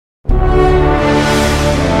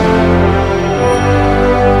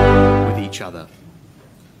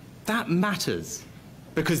that matters,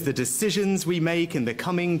 because the decisions we make in the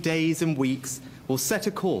coming days and weeks will set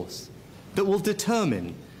a course that will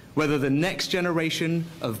determine whether the next generation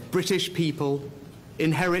of British people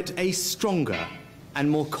inherit a stronger and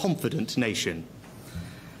more confident nation.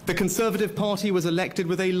 The Conservative Party was elected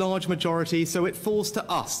with a large majority, so it falls to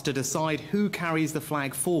us to decide who carries the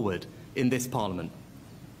flag forward in this Parliament.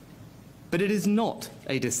 But it is not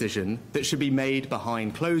a decision that should be made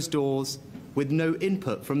behind closed doors with no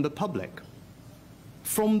input from the public.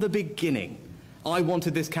 From the beginning, I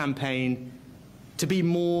wanted this campaign to be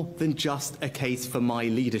more than just a case for my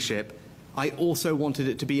leadership. I also wanted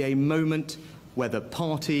it to be a moment where the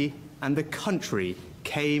party and the country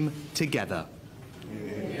came together.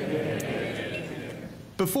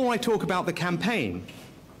 Before I talk about the campaign,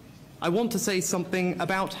 I want to say something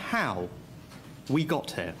about how we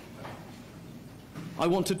got here. I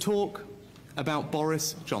want to talk about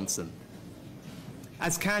Boris Johnson.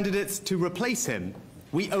 As candidates to replace him,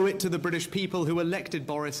 we owe it to the British people who elected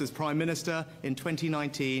Boris as Prime Minister in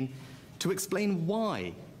 2019 to explain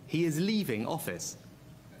why he is leaving office.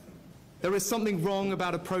 There is something wrong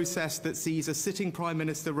about a process that sees a sitting Prime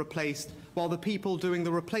Minister replaced while the people doing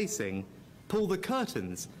the replacing pull the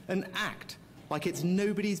curtains and act like it's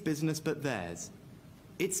nobody's business but theirs.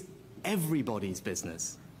 It's everybody's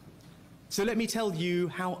business. So let me tell you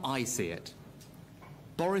how I see it.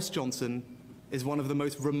 Boris Johnson is one of the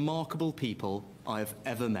most remarkable people I have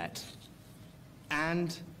ever met.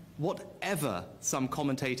 And whatever some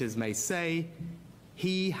commentators may say,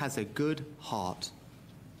 he has a good heart.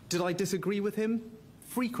 Did I disagree with him?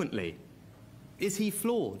 Frequently. Is he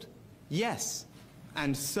flawed? Yes.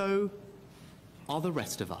 And so are the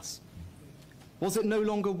rest of us. Was it no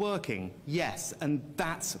longer working? Yes, and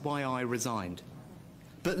that's why I resigned.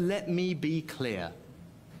 But let me be clear.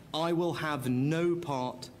 I will have no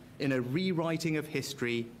part in a rewriting of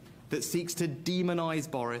history that seeks to demonize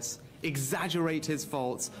Boris, exaggerate his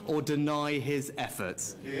faults, or deny his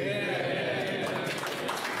efforts. Yeah.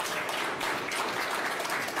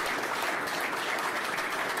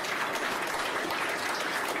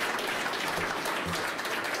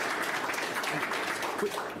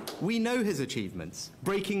 We know his achievements: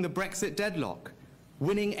 breaking the Brexit deadlock,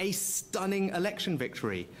 winning a stunning election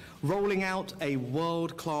victory, rolling out a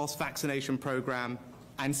world-class vaccination program,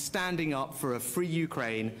 and standing up for a free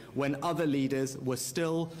Ukraine when other leaders were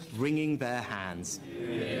still wringing their hands.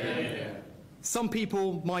 Yeah. Some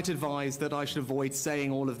people might advise that I should avoid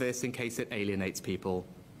saying all of this in case it alienates people,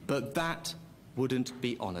 but that wouldn't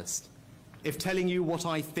be honest. If telling you what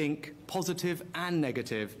I think, positive and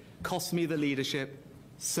negative, costs me the leadership,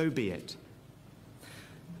 so be it.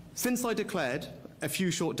 Since I declared a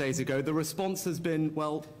few short days ago, the response has been,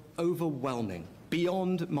 well, overwhelming,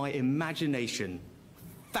 beyond my imagination.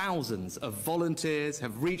 Thousands of volunteers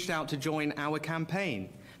have reached out to join our campaign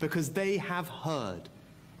because they have heard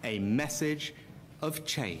a message of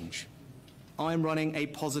change. I'm running a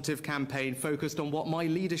positive campaign focused on what my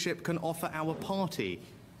leadership can offer our party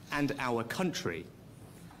and our country.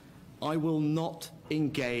 I will not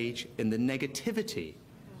engage in the negativity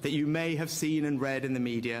that you may have seen and read in the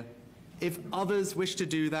media. If others wish to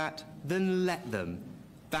do that, then let them.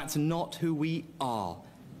 That's not who we are.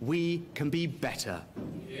 We can be better.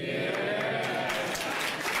 Yeah.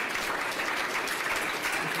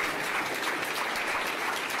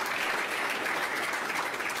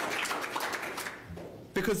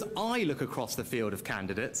 Because I look across the field of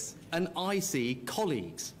candidates and I see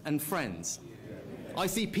colleagues and friends. I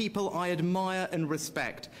see people I admire and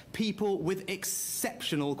respect, people with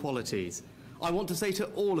exceptional qualities. I want to say to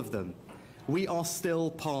all of them, we are still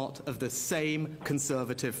part of the same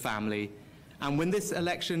Conservative family, and when this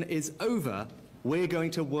election is over, we're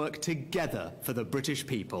going to work together for the British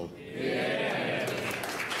people. Yeah.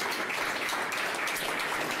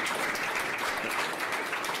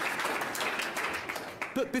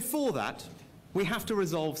 But before that, we have to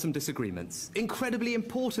resolve some disagreements, incredibly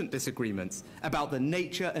important disagreements, about the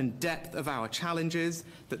nature and depth of our challenges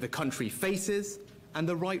that the country faces and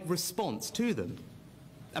the right response to them.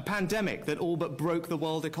 A pandemic that all but broke the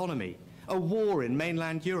world economy, a war in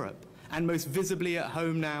mainland Europe, and most visibly at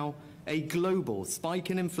home now, a global spike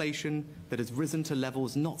in inflation that has risen to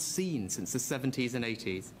levels not seen since the 70s and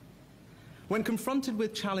 80s. When confronted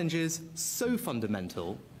with challenges so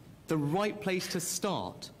fundamental, the right place to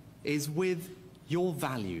start is with your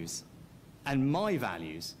values. And my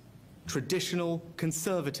values, traditional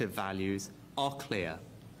Conservative values, are clear.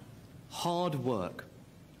 Hard work,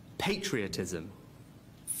 patriotism,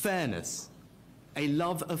 fairness, a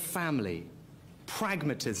love of family,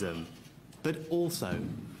 pragmatism, but also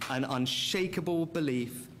an unshakable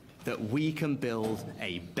belief that we can build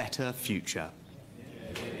a better future.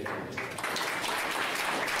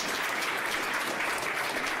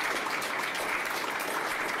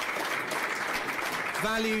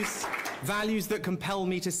 Values that compel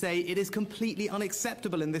me to say it is completely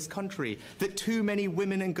unacceptable in this country that too many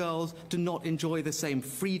women and girls do not enjoy the same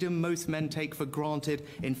freedom most men take for granted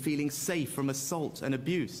in feeling safe from assault and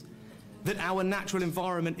abuse. That our natural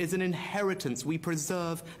environment is an inheritance we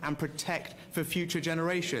preserve and protect for future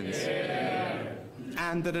generations. Yeah.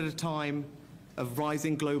 And that at a time of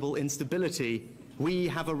rising global instability, we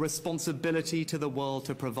have a responsibility to the world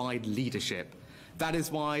to provide leadership. That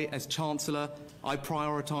is why, as Chancellor, I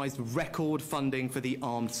prioritised record funding for the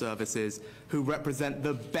armed services, who represent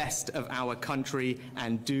the best of our country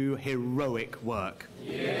and do heroic work.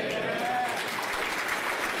 Yeah.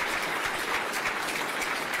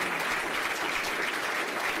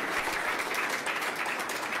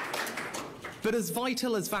 But as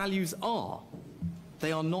vital as values are,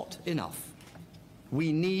 they are not enough.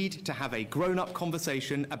 We need to have a grown-up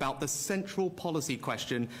conversation about the central policy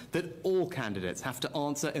question that all candidates have to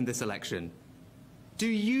answer in this election. Do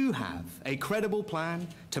you have a credible plan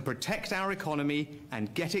to protect our economy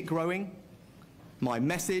and get it growing? My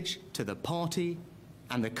message to the party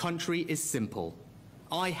and the country is simple.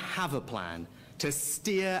 I have a plan to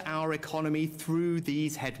steer our economy through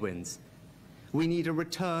these headwinds. We need a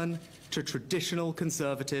return to traditional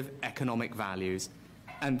conservative economic values,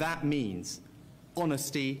 and that means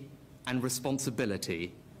honesty and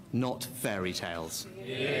responsibility, not fairy tales.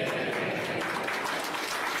 Yeah.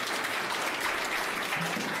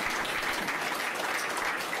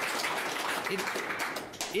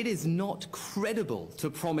 It is not credible to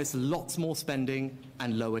promise lots more spending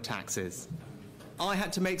and lower taxes. I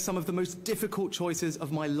had to make some of the most difficult choices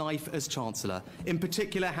of my life as Chancellor, in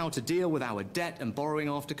particular how to deal with our debt and borrowing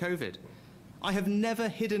after COVID. I have never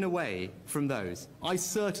hidden away from those. I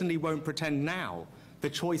certainly won't pretend now the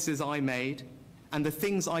choices I made and the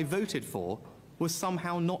things I voted for were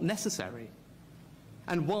somehow not necessary.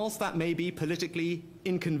 And whilst that may be politically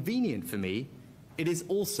inconvenient for me, it is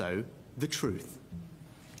also the truth.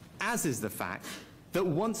 As is the fact that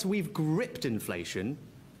once we've gripped inflation,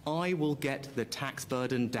 I will get the tax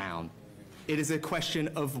burden down. It is a question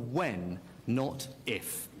of when, not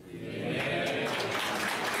if. Yeah.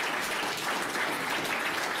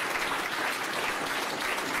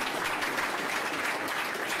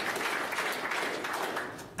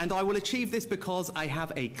 And I will achieve this because I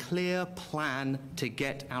have a clear plan to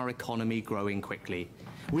get our economy growing quickly.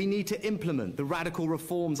 We need to implement the radical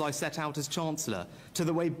reforms I set out as Chancellor to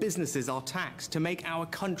the way businesses are taxed, to make our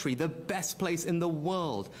country the best place in the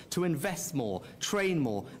world, to invest more, train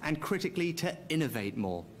more, and critically to innovate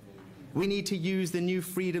more. We need to use the new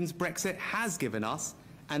freedoms Brexit has given us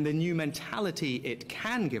and the new mentality it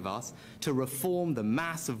can give us to reform the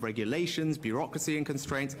mass of regulations, bureaucracy and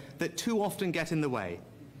constraints that too often get in the way.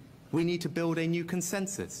 We need to build a new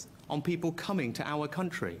consensus on people coming to our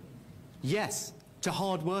country. Yes, to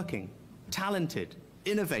hard-working, talented,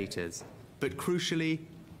 innovators, but crucially,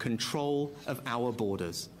 control of our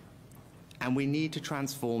borders. And we need to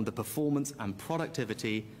transform the performance and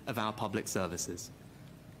productivity of our public services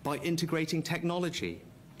by integrating technology,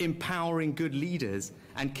 empowering good leaders,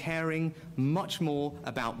 and caring much more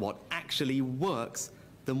about what actually works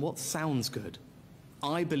than what sounds good.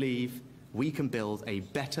 I believe we can build a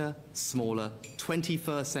better, smaller,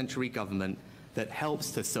 21st century government that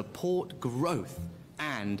helps to support growth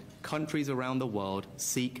and countries around the world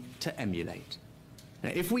seek to emulate.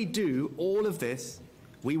 Now, if we do all of this,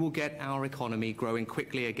 we will get our economy growing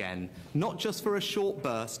quickly again, not just for a short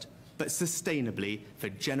burst, but sustainably for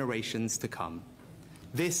generations to come.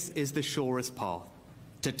 This is the surest path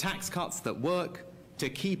to tax cuts that work, to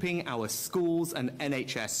keeping our schools and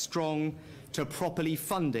NHS strong, to properly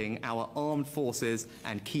funding our armed forces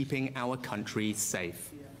and keeping our country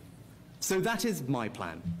safe. So that is my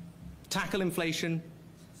plan. Tackle inflation,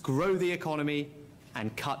 grow the economy,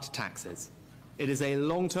 and cut taxes. It is a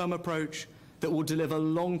long-term approach that will deliver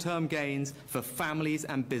long-term gains for families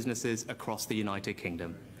and businesses across the United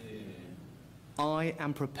Kingdom. I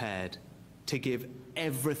am prepared to give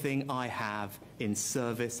everything I have in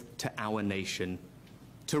service to our nation,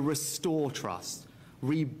 to restore trust,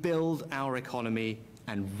 rebuild our economy,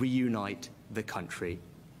 and reunite the country.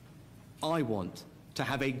 I want to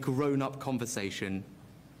have a grown-up conversation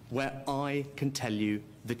where I can tell you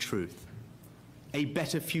the truth. A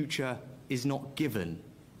better future is not given,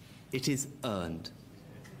 it is earned.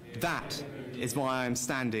 That is why I am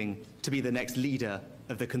standing to be the next leader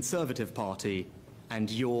of the Conservative Party and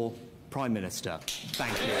your Prime Minister.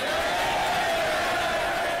 Thank you.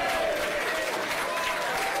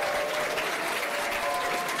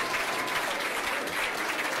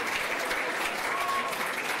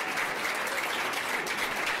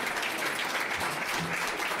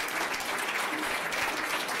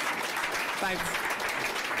 Thanks.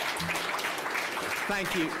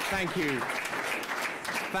 Thank you. Thank you.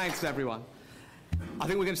 Thanks, everyone. I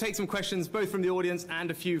think we're going to take some questions both from the audience and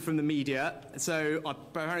a few from the media. So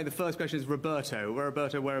apparently the first question is Roberto.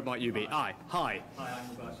 Roberto, where might you be? Hi. Hi, I'm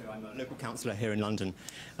Roberto. I'm a local councillor here in London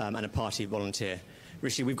and a party volunteer.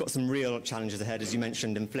 Rishi, we've got some real challenges ahead, as you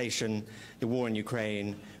mentioned, inflation, the war in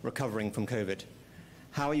Ukraine, recovering from COVID.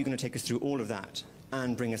 How are you going to take us through all of that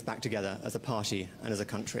and bring us back together as a party and as a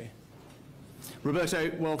country?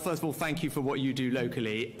 Roberto, well, first of all, thank you for what you do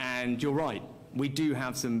locally, and you're right. We do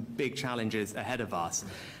have some big challenges ahead of us.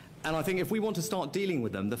 And I think if we want to start dealing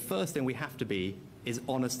with them, the first thing we have to be is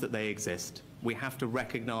honest that they exist. We have to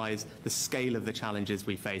recognise the scale of the challenges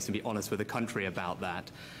we face and be honest with the country about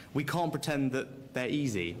that. We can't pretend that they're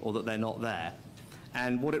easy or that they're not there.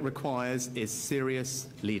 And what it requires is serious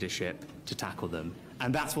leadership to tackle them.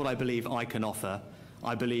 And that's what I believe I can offer.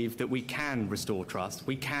 I believe that we can restore trust,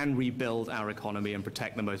 we can rebuild our economy and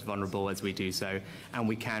protect the most vulnerable as we do so, and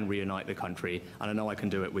we can reunite the country. And I know I can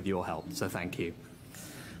do it with your help, so thank you.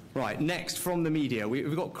 Right, next from the media,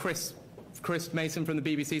 we've got Chris Mason from the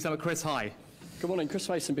BBC. So Chris, hi. Good morning, Chris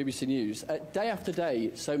Mason, BBC News. Day after day,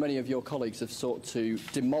 so many of your colleagues have sought to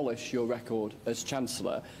demolish your record as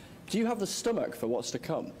Chancellor. Do you have the stomach for what's to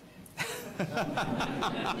come?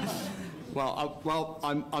 Well,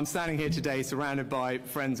 I'm standing here today surrounded by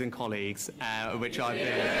friends and colleagues, which I've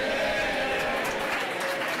been...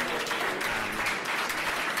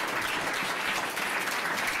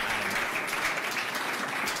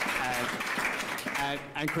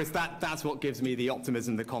 And Chris, that's what gives me the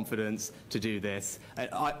optimism, the confidence to do this.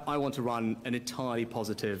 I want to run an entirely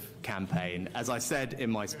positive campaign. As I said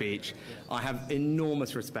in my speech, I have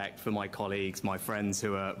enormous respect for my colleagues, my friends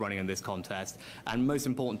who are running in this contest. And most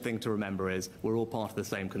important thing to remember is we're all part of the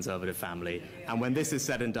same Conservative family. And when this is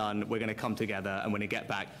said and done, we're going to come together and we're going to get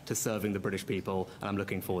back to serving the British people. And I'm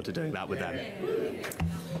looking forward to doing that with them.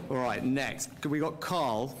 All right, next. We got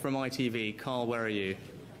Carl from ITV. Carl, where are you?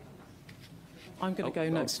 I'm going to go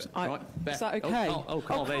next. Right, is that okay?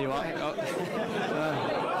 Carl, there you are.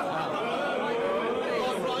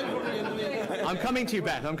 I'm coming to you,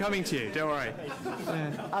 Beth. I'm coming to you. Don't worry.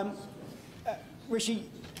 Rishi,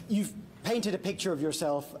 you've painted a picture of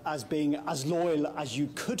yourself as being as loyal as you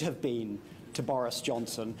could have been to Boris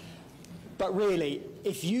Johnson. But really,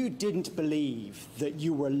 if you didn't believe that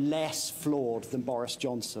you were less flawed than Boris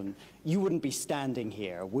Johnson, you wouldn't be standing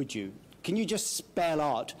here, would you? Can you just spell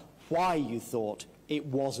out why you thought it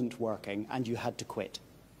wasn't working and you had to quit?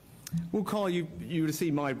 Well, Carl, you would have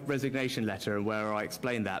seen my resignation letter where I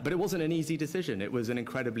explained that, but it wasn't an easy decision. It was an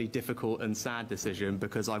incredibly difficult and sad decision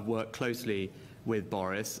because I've worked closely with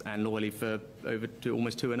Boris and loyally for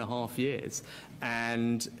almost 2.5 years.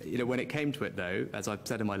 And when it came to it, though, as I've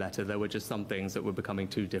said in my letter, there were just some things that were becoming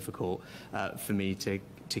too difficult for me to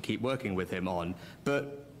keep working with him on.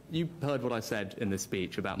 But you heard what I said in the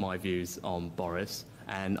speech about my views on Boris,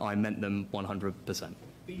 and I meant them 100%.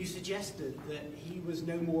 But you suggested that he was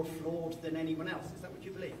no more flawed than anyone else. Is that what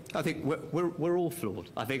you believe? I think we're all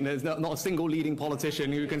flawed. I think there's not a single leading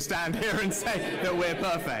politician who can stand here and say that we're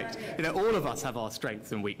perfect. All of us have our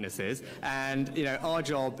strengths and weaknesses, and our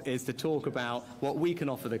job is to talk about what we can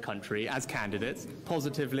offer the country as candidates,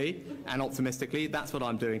 positively and optimistically. That's what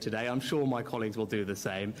I'm doing today. I'm sure my colleagues will do the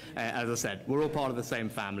same. As I said, we're all part of the same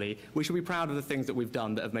family. We should be proud of the things that we've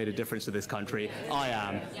done that have made a difference to this country. I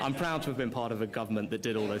am. I'm proud to have been part of a government that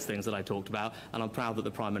did all those things that I talked about, and I'm proud that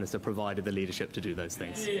the Prime Minister provided the leadership to do those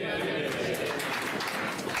things.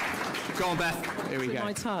 Go on, Beth. Here we go.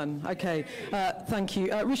 My turn. Okay. Thank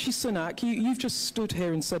you. Rishi Sunak, you've just stood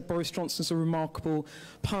here and said Boris Johnson's a remarkable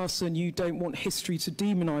person. You don't want history to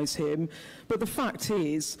demonise him. But the fact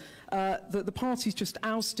is that the party's just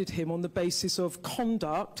ousted him on the basis of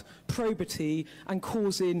conduct, probity and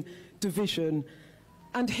causing division.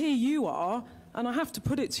 And here you are. And I have to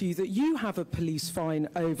put it to you that you have a police fine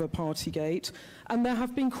over Partygate, and there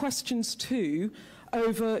have been questions too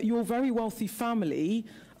over your very wealthy family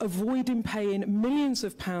avoiding paying millions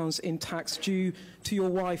of pounds in tax due to your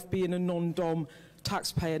wife being a non-dom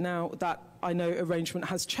taxpayer. Now, that, I know, arrangement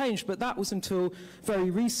has changed, but that was until very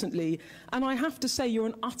recently. And I have to say you're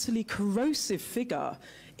an utterly corrosive figure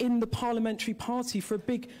in the parliamentary party for a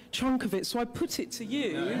big chunk of it. So I put it to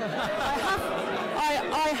you.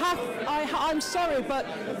 I'm sorry, but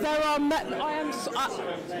there are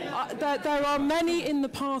many in the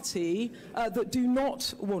party that do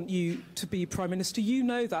not want you to be Prime Minister. You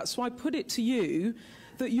know that. So I put it to you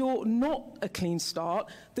that you're not a clean start,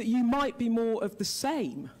 that you might be more of the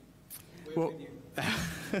same. Well,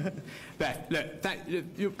 Beth, look,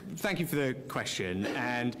 thank you for the question,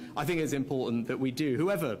 and I think it's important that we do,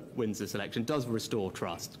 whoever wins this election, does restore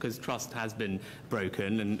trust, because trust has been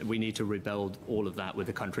broken, and we need to rebuild all of that with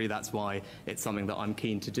the country. That's why it's something that I'm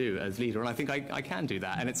keen to do as leader, and I think I can do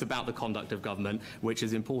that, and it's about the conduct of government, which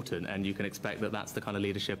is important, and you can expect that that's the kind of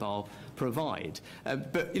leadership I'll provide.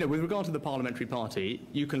 But, with regard to the parliamentary party,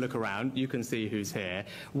 you can look around, you can see who's here.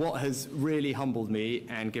 What has really humbled me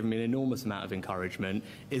and given me an enormous amount of encouragement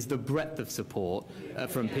is the breadth of support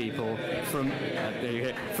from people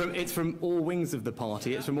it's from all wings of the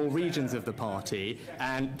party, it's from all regions of the party,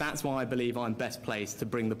 and that's why I believe I'm best placed to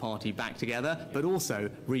bring the party back together, but also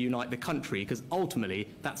reunite the country, because ultimately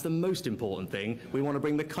that's the most important thing. We want to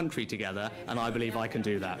bring the country together, and I believe I can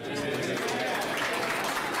do that.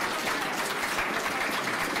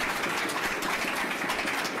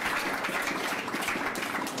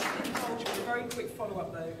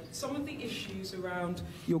 Some of the issues around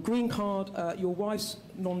your green card, your wife's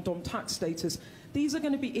non-dom tax status, these are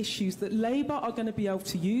going to be issues that Labour are going to be able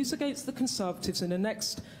to use against the Conservatives in the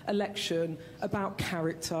next election about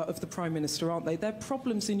character of the Prime Minister, aren't they? They're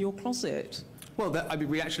problems in your closet. Well, I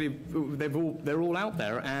mean, they're all out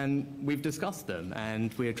there, and we've discussed them,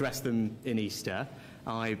 and we addressed them in Easter.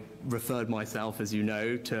 I referred myself, as you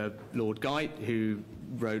know, to Lord Geit, who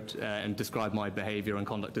wrote and described my behaviour and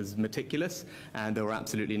conduct as meticulous, and there were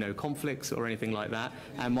absolutely no conflicts or anything like that.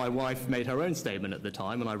 And my wife made her own statement at the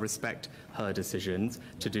time, and I respect her decisions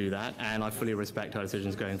to do that, and I fully respect her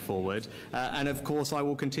decisions going forward. And of course, I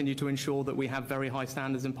will continue to ensure that we have very high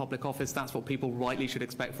standards in public office. That's what people rightly should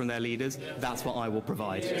expect from their leaders. That's what I will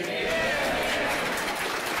provide. Right.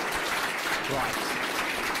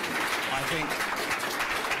 I think...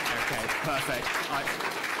 Okay, perfect.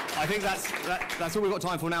 I think that's all we've got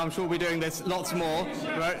time for now. I'm sure we'll be doing this lots more.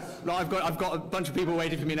 Right? I've got a bunch of people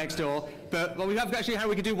waiting for me next door. But we have actually how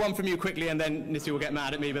we could do one from you quickly, and then Nissi will get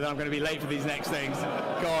mad at me, but then I'm going to be late for these next things.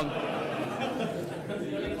 Go on.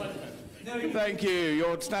 Thank you.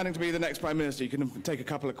 You're standing to be the next Prime Minister. You can take a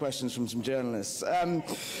couple of questions from some journalists. Mr.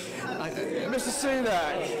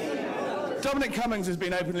 Sunak, Dominic Cummings has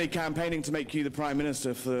been openly campaigning to make you the Prime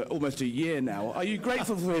Minister for almost a year now. Are you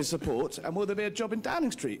grateful for his support, and will there be a job in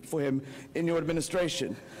Downing Street for him in your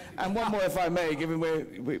administration? And one more, if I may, given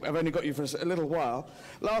I've only got you for a little while.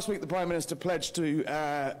 Last week, the Prime Minister pledged to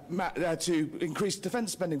increase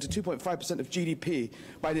defence spending to 2.5% of GDP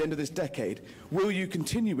by the end of this decade. Will you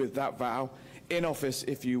continue with that vow in office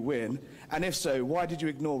if you win? And if so, why did you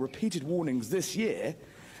ignore repeated warnings this year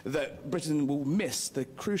that Britain will miss the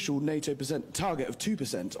crucial NATO target of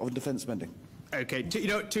 2% on defence spending? Okay,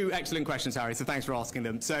 two excellent questions, Harry, so thanks for asking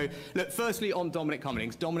them. So, look, firstly on Dominic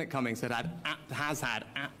Cummings. Dominic Cummings has had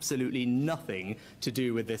absolutely nothing to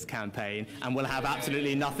do with this campaign, and will have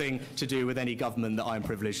absolutely nothing to do with any government that I'm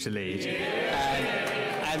privileged to lead.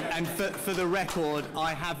 And for the record,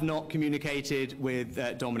 I have not communicated with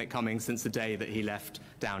Dominic Cummings since the day that he left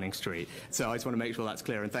Downing Street. So I just want to make sure that's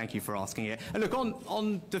clear, and thank you for asking it. And look,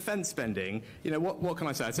 on defence spending, what can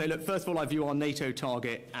I say? I'd say, look, first of all, I view our NATO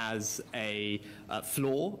target as a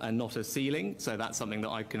floor and not a ceiling, so that's something that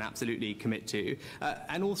I can absolutely commit to.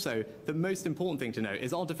 And also, the most important thing to note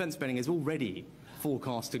is our defence spending is already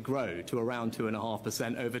forecast to grow to around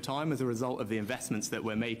 2.5% over time as a result of the investments that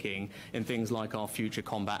we're making in things like our future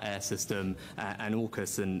combat air system and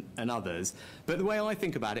AUKUS and others. But the way I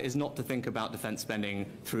think about it is not to think about defence spending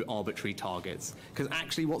through arbitrary targets, because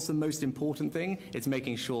actually what's the most important thing? It's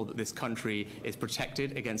making sure that this country is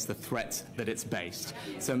protected against the threats that it's based.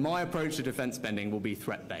 So my approach to defence spending will be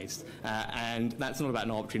threat-based, and that's not about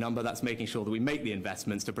an arbitrary number. That's making sure that we make the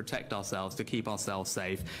investments to protect ourselves, to keep ourselves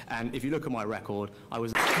safe. And if you look at my record, I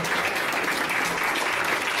was...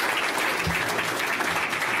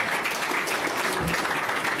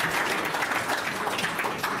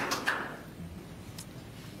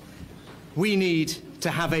 We need to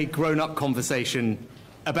have a grown-up conversation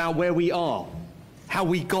about where we are, how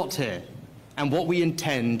we got here, and what we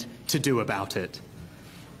intend to do about it.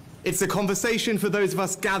 It's a conversation for those of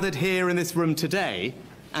us gathered here in this room today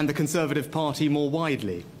and the Conservative Party more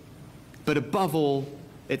widely. But above all,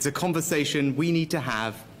 it's a conversation we need to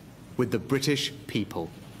have with the British people.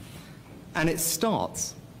 And it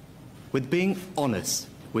starts with being honest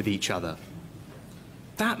with each other.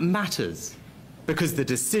 That matters because the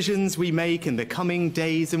decisions we make in the coming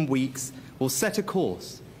days and weeks will set a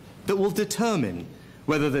course that will determine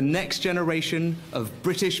whether the next generation of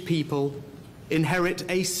British people inherit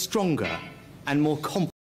a stronger and more competent